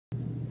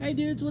Hey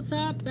dudes, what's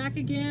up? Back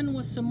again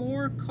with some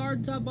more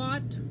cards I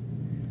bought.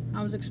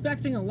 I was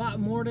expecting a lot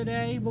more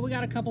today, but we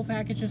got a couple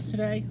packages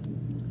today.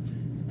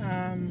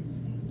 Yeah,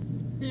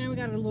 we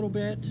got a little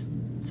bit.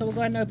 So we'll go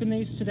ahead and open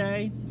these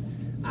today.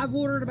 I've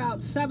ordered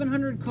about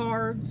 700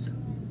 cards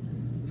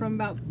from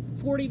about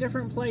 40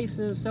 different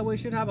places, so we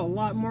should have a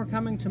lot more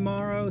coming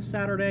tomorrow,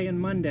 Saturday,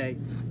 and Monday.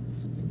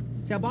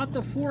 See, I bought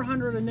the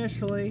 400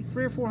 initially,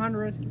 300 or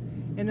 400,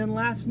 and then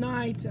last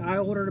night I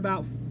ordered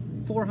about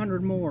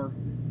 400 more.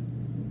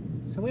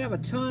 So we have a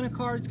ton of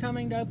cards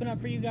coming to open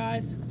up for you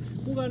guys.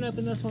 We'll go ahead and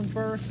open this one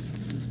first.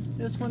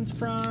 This one's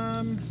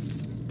from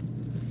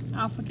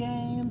Alpha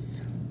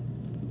Games.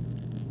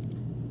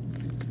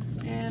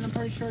 And I'm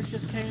pretty sure it's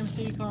just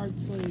KMC card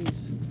sleeves.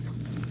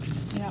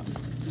 Yep.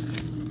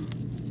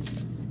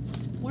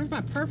 Where's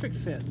my perfect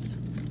fits?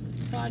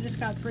 So I just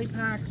got 3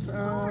 packs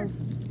of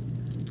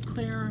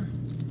clear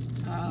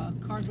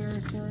card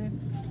bearer series.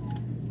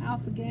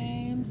 Alpha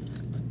Games.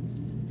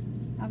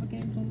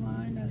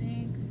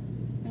 AlphaGamesOnline.inc.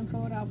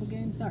 Info at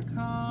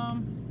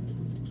alphagames.com.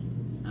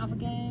 Alpha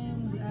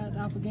Games at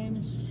Alpha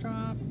Games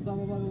Shop. Blah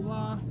blah blah blah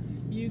blah.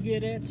 You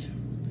get it.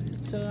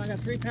 So I got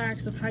 3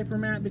 packs of Hyper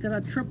Matte because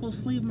I triple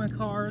sleeve my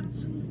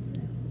cards.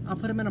 I'll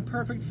put them in a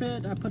perfect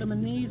fit. I put them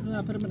in these and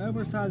I put them in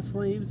oversized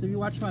sleeves. If you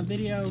watched my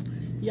video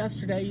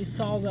yesterday, you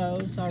saw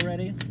those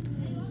already.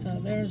 So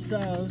there's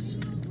those.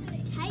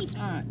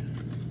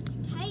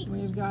 Alright.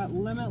 We've got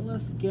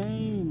Limitless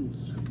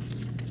Games.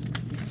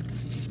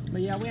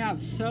 But yeah, we have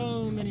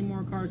so many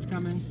more cards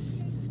coming.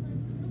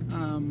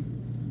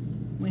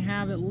 We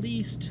have at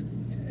least,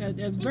 at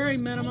very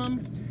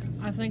minimum,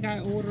 I think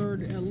I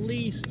ordered at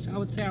least, I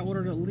would say I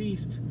ordered at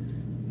least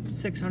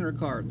 600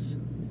 cards.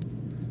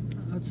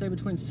 I would say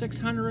between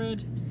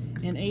 600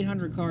 and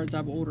 800 cards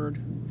I've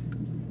ordered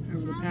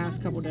over the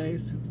past couple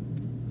days.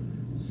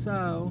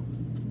 So,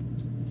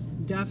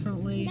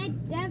 definitely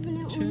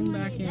tune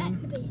back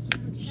in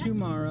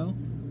tomorrow.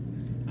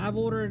 I've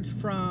ordered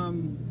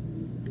from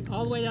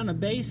all the way down to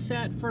base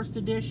set, first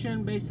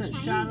edition, base set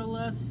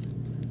Shadowless,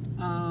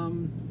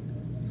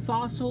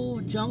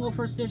 Fossil, Jungle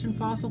first edition,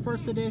 Fossil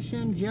first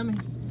edition, Gem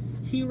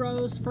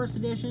Heroes first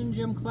edition,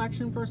 Gem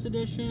Collection first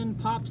edition,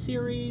 Pop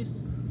Series,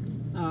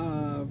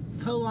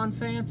 Colon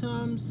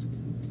Phantoms,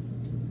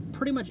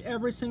 pretty much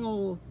every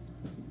single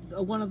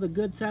one of the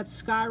good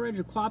sets, Skyridge,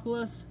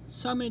 Aquapolis,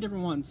 so many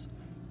different ones.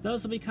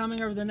 Those will be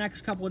coming over the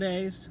next couple of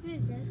days.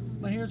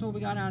 But here's what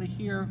we got out of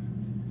here.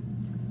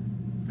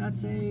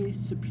 That's a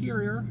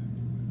Superior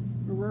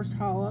reversed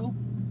hollow.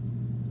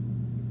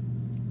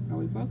 Are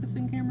we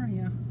focusing, camera?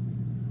 Yeah.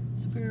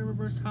 Superior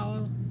reversed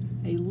hollow.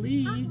 A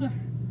League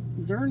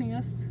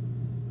Xerneas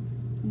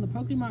from the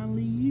Pokemon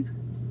League.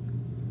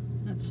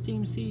 That's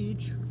Steam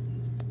Siege.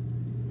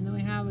 And then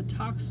we have a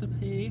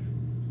Toxape.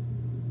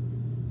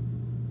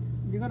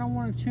 You're going to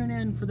want to tune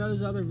in for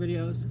those other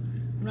videos.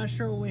 I'm not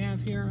sure what we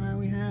have here.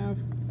 We have,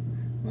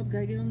 oh,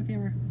 gotta get on the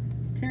camera.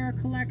 Terra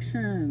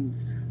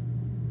Collections.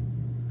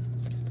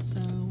 So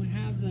we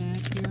have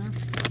that here.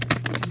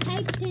 It's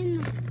taped in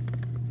there.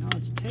 Oh,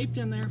 it's taped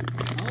in there.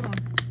 Hold on.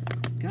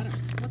 Got it.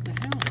 What the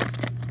hell?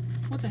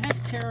 What the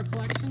heck, Terra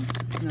Collections?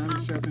 No, I'm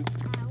just joking.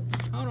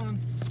 Hold on.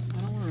 I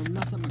don't want to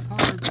mess up my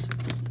cards.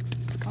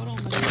 Hold on,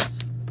 my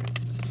dudes.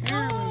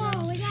 There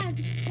we got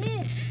a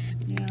hit.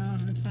 Yeah,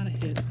 it's not a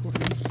hit,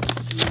 Courtney.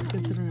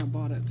 Considering I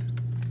bought it.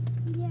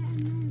 Yeah, I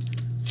know.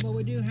 But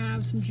we do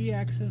have some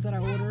GXs that I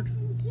ordered.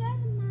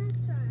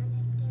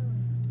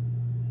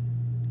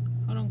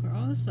 Hold on.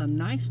 Oh, this is a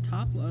nice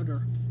top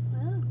loader.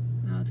 Oh.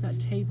 No, it's got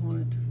tape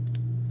on it.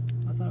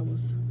 I thought it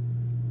was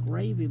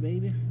gravy,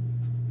 baby.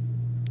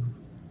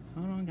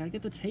 Hold on, gotta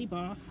get the tape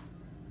off.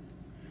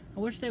 I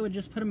wish they would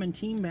just put them in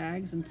team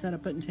bags instead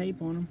of putting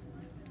tape on them.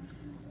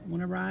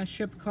 Whenever I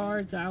ship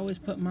cards, I always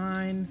put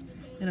mine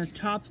in a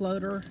top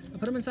loader. I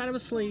put them inside of a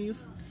sleeve,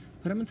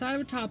 put them inside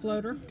of a top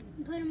loader,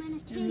 Put them in a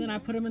tin. and then I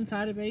put them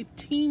inside of a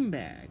team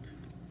bag.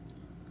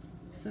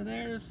 So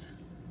there's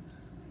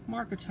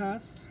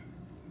Marketus.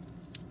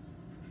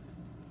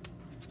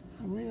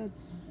 I believe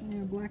it's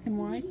black and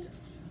white.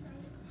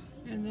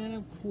 And then,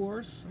 of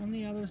course, on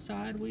the other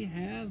side, we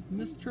have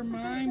Mr.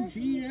 Mime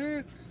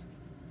GX.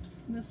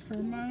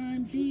 Mr.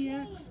 Mime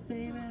GX,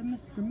 baby.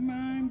 Mr.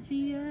 Mime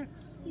GX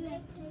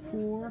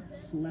for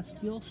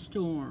Celestial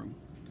Storm.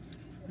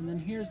 And then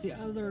here's the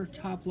other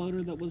top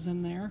loader that was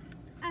in there.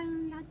 I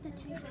only got the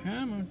tape.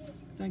 Come on.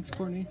 Thanks,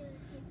 Courtney.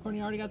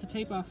 Courtney already got the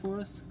tape off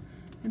for us.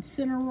 And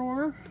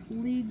Cineroar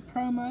League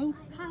promo.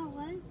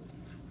 Power.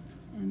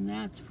 And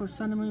that's for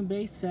Sun and Moon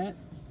base set.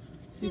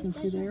 So you can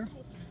see there.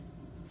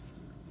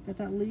 Got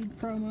that League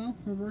promo,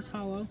 reverse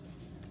hollow.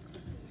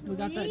 We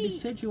got that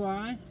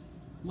Decidueye.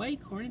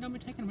 Wait, Courtney, don't be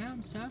taking them out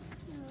and stuff.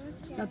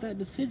 Okay. Got that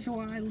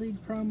Decidueye League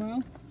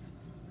promo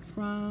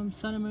from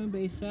Sun and Moon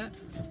base set.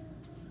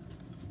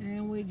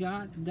 And we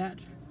got that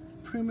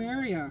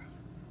Primaria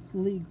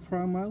League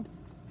promo,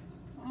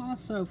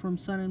 also from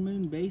Sun and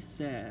Moon base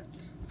set.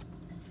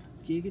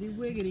 Giggity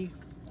wiggity.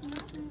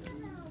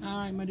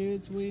 Alright, my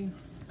dudes, we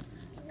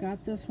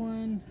got this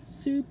one.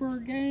 Super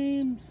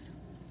Games.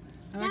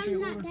 That was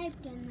not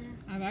taped in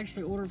there. I've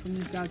actually ordered from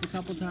these guys a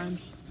couple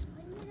times.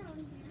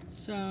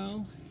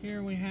 So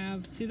here we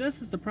have, see,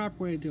 this is the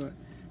proper way to do it.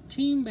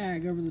 Team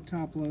bag over the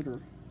top loader.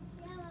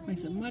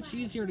 Makes it much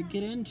easier to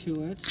get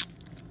into it.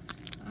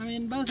 I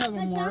mean, both of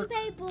them But some work.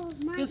 people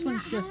might This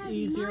one's not just have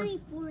easier. money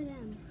for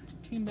them.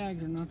 Team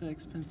bags are not that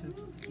expensive.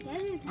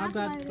 There's a I've top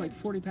got loader. like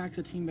 40 packs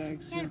of team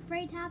bags. Get Yeah. a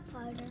free top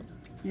loader.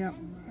 Yep.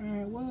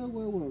 Alright,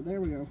 whoa. There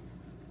we go.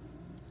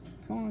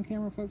 Come on,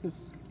 camera, focus.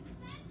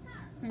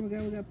 There we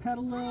go. We got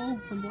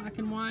Pedalo from Black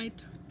and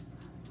White.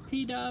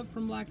 P-Dub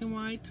from Black and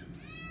White.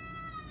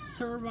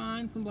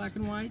 Servine from Black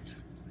and White.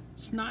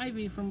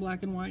 Snivy from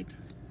Black and White.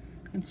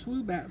 And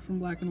Swoobat from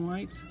Black and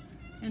White.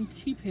 And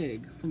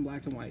T-Pig from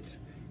Black and White.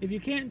 If you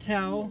can't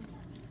tell,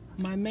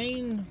 my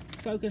main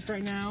focus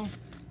right now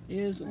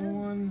is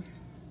on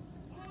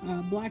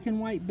Black and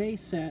White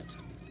base set.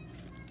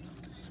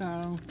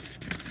 So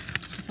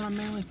that's what I'm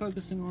mainly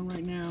focusing on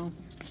right now.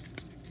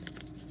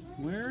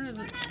 Where is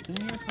it? It's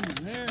in here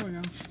somewhere. There we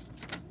go.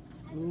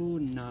 Oh,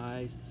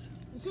 nice.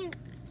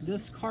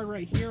 This card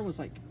right here was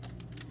like,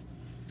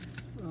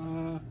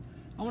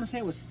 I want to say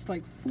it was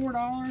like $4,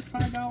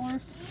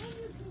 $5.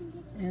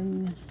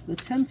 And the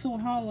Tinsel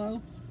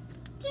Hollow,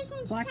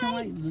 Black and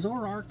White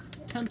Zorark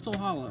Tinsel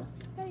Hollow.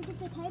 Get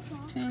the tape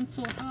off.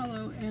 Tinsel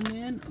Hollow, and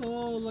then,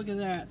 oh, look at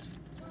that.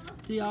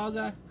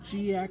 Dialga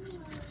GX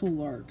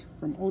Full Art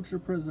from Ultra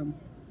Prism.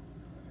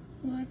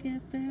 Look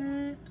at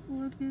that.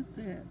 Look at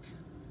that.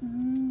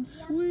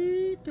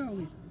 Sweet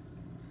doggy.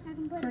 I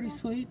can put Pretty it back.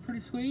 sweet, pretty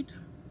sweet.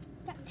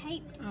 Got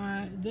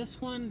taped This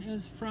one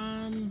is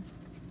from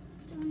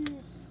on this.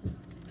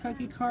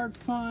 Cookie Card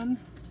Fun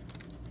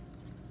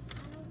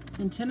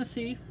in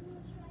Tennessee.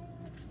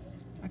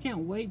 I can't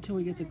wait till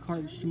we get the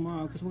cards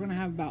tomorrow because we're going to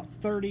have about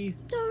 30,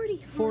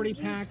 40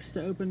 packs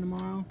to open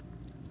tomorrow.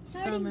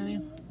 So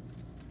many.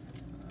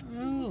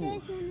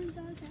 Oh,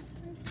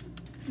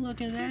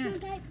 look at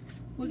that.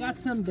 We got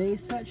some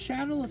base set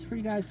Shadowless for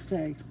you guys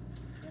today.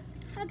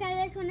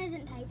 Okay, this one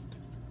isn't taped.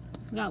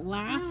 We got I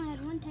Last.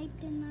 had one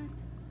taped in there.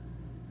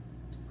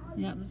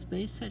 Yeah, this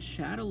base set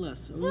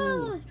Shadowless. Oh,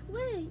 Ooh.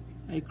 wait.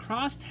 A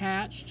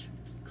cross-hatched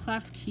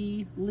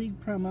Klefki League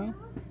promo.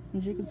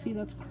 As you can see,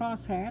 that's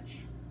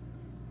cross-hatch.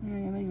 Yeah,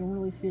 you can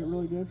really see it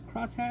really good. It's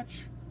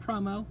cross-hatch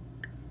promo.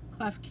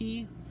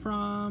 Klefki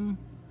from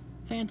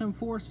Phantom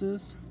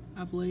Forces,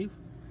 I believe.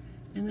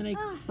 And then a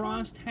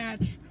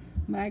cross-hatch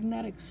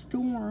Magnetic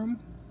Storm.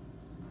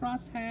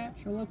 Cross-hatch.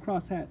 I love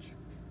cross-hatch.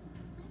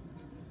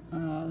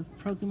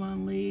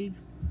 Pokemon League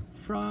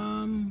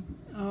from,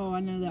 oh, I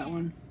know that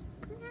one.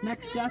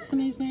 Next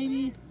Destinies,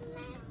 maybe?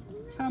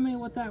 Tell me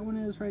what that one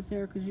is right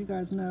there, because you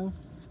guys know.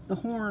 The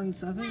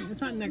horns, I think,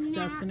 it's not Next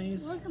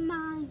Destinies. Look at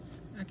mine.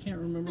 I can't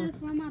remember. It's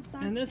from my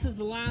back. And this is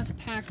the last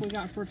pack we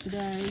got for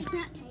today. It's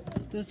not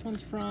taped. This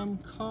one's from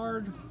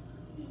Card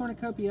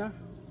Cornucopia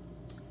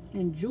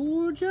in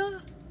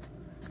Georgia.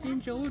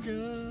 In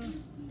Georgia.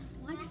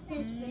 Watch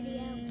this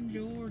video. In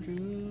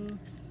Georgia.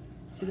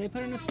 So they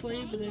put in a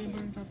sleeve, but they didn't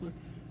put it in top load.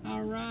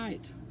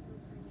 Alright.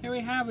 Here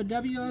we have a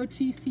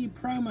WOTC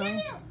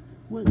promo.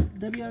 With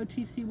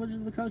WOTC Wizards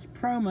of the Coast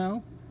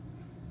promo.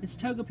 It's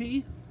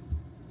Togepi.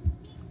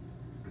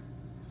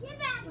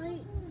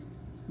 Wait.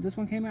 This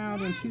one came out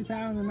in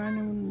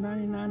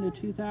 1999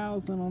 to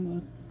 2000 on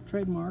the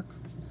trademark.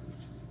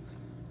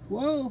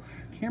 Whoa,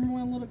 camera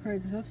went a little bit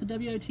crazy. That's the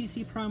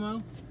WOTC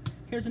promo.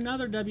 Here's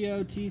another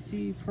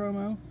WOTC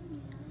promo.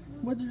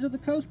 Wizards of the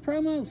Coast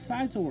promo,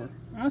 Sizor.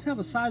 I also have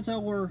a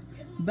Sizor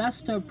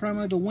Best of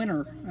promo, the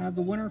winner. I have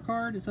the winner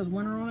card. It says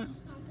winner on it.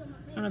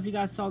 I don't know if you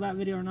guys saw that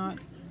video or not.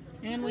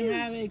 And we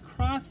have a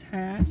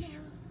crosshatch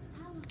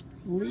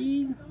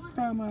League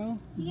promo,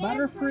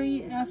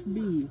 Butterfree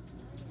FB,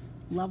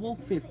 level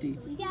 50.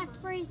 You got a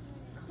free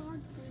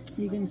card.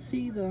 You can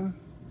see the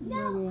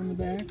logo on the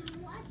back.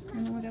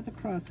 And then we got the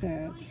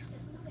crosshatch.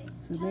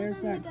 So there's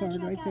that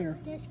card right there.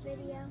 This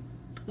video.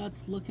 So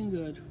that's looking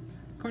good.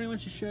 Courtney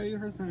wants to show you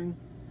her thing.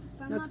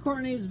 From That's my-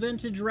 Courtney's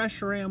vintage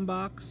Reshiram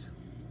box.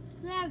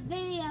 We have a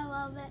video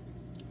of it.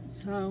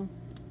 So,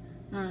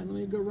 alright, let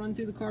me go run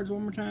through the cards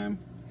one more time.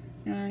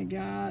 I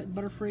got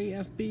Butterfree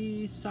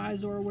FB,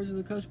 Sizor Wizards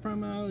of the Coast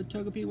promo,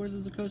 Togepi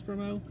Wizards of the Coast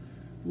promo,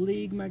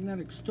 League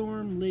Magnetic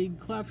Storm, League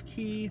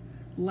Klefki,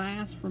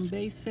 Last from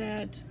base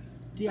set,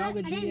 Dialga I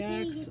didn't see you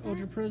GX, get that.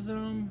 Ultra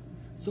Prism,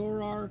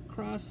 Zorar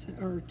Cross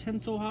or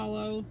Tinsel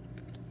Hollow,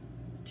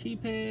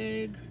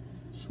 T-Pig,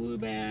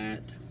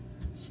 Swoobat,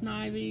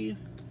 Snivy,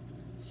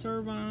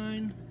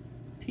 Servine,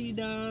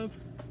 P-Dove,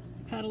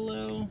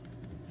 Pedalo,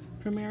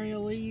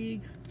 Primaria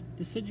League,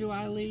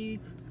 Decidueye League,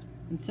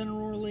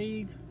 Incineroar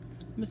League,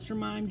 Mr.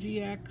 Mime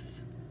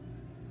GX,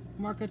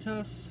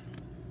 Markotus,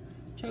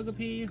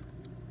 Togepi,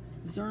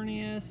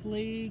 Xerneas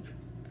League,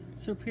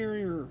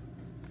 Superior.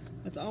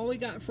 That's all we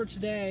got for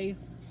today,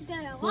 You got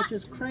a lot. which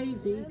is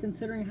crazy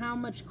considering how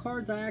much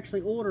cards I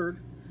actually ordered.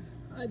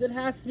 That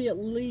has to be at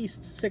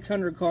least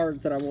 600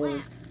 cards that I've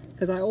ordered,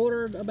 because I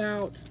ordered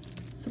about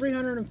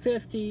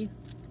 350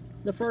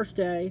 the first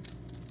day,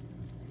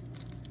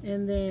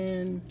 and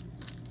then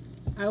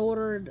I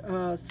ordered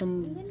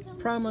some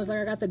promos. Like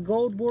I got the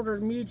gold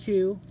bordered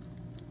Mewtwo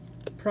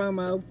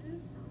promo.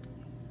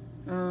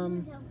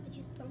 And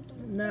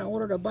then I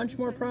ordered a bunch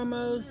more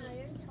promos.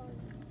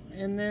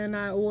 And then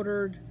I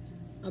ordered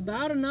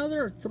about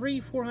another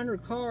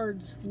 300-400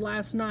 cards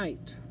last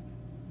night.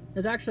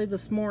 It's actually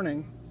this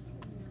morning.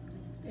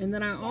 And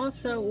then I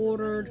also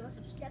ordered,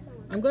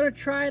 I'm going to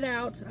try it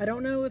out. I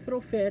don't know if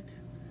it'll fit,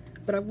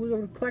 but we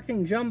were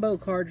collecting jumbo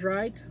cards,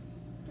 right?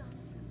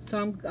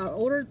 So I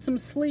ordered some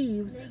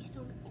sleeves.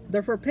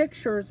 They're for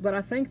pictures, but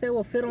I think they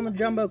will fit on the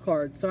jumbo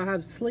cards. So I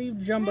have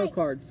sleeved jumbo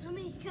cards. Let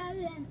me show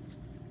them.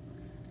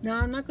 No,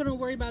 I'm not going to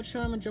worry about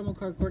showing them a jumbo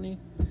card, Courtney.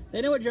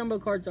 They know what jumbo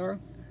cards are,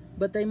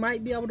 but they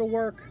might be able to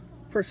work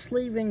for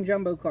sleeving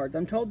jumbo cards.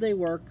 I'm told they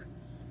work,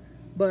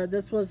 but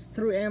this was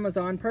through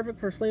Amazon. Perfect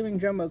for sleeving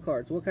jumbo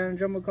cards. What kind of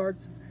jumbo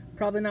cards?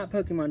 Probably not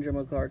Pokemon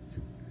jumbo cards.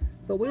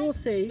 But we will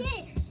see.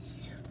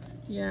 This.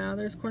 Yeah,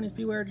 there's Courtney's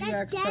Beware GX.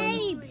 That's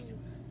Gabe's.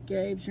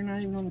 Gabe's, you're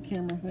not even on the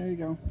camera. There you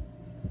go.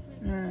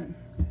 Alright.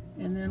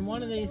 And then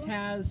one of these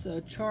has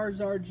a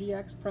Charizard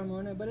GX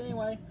promo in it. But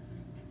anyway,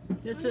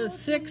 this is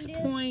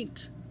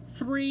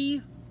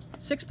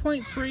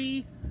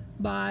 6.3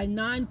 by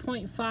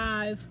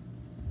 9.5.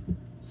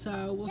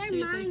 So we'll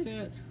see if they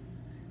fit.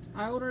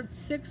 I ordered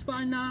 6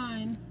 by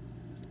 9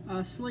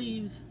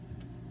 sleeves.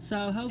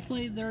 So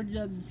hopefully they're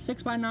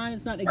 6 by 9.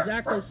 It's not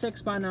exactly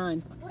 6 by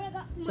 9.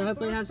 So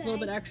hopefully it has a little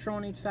bit extra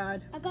on each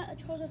side. I got a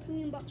Charizard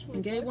premium box for my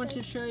And Gabe birthday. wants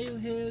to show you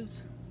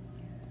his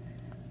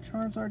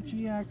Charizard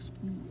GX.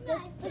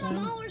 The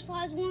smaller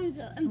size ones.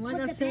 And Like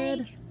flip I the said,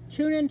 page.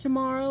 tune in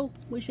tomorrow.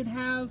 We should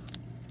have,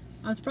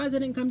 I'm surprised I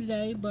didn't come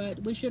today, but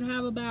we should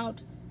have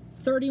about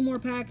 30 more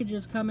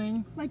packages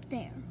coming. Right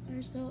there.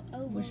 There's the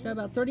oval. We should have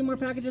about 30 more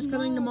packages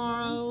coming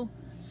tomorrow.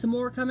 Some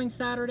more coming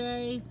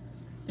Saturday.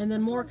 And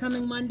then more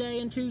coming Monday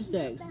and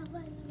Tuesday.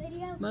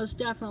 Most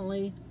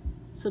definitely.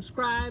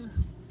 Subscribe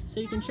so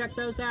you can check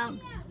those out.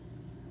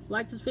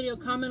 Like this video,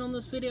 comment on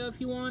this video if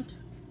you want.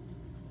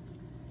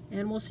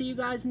 And we'll see you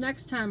guys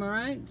next time,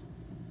 alright?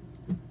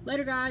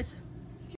 Later, guys.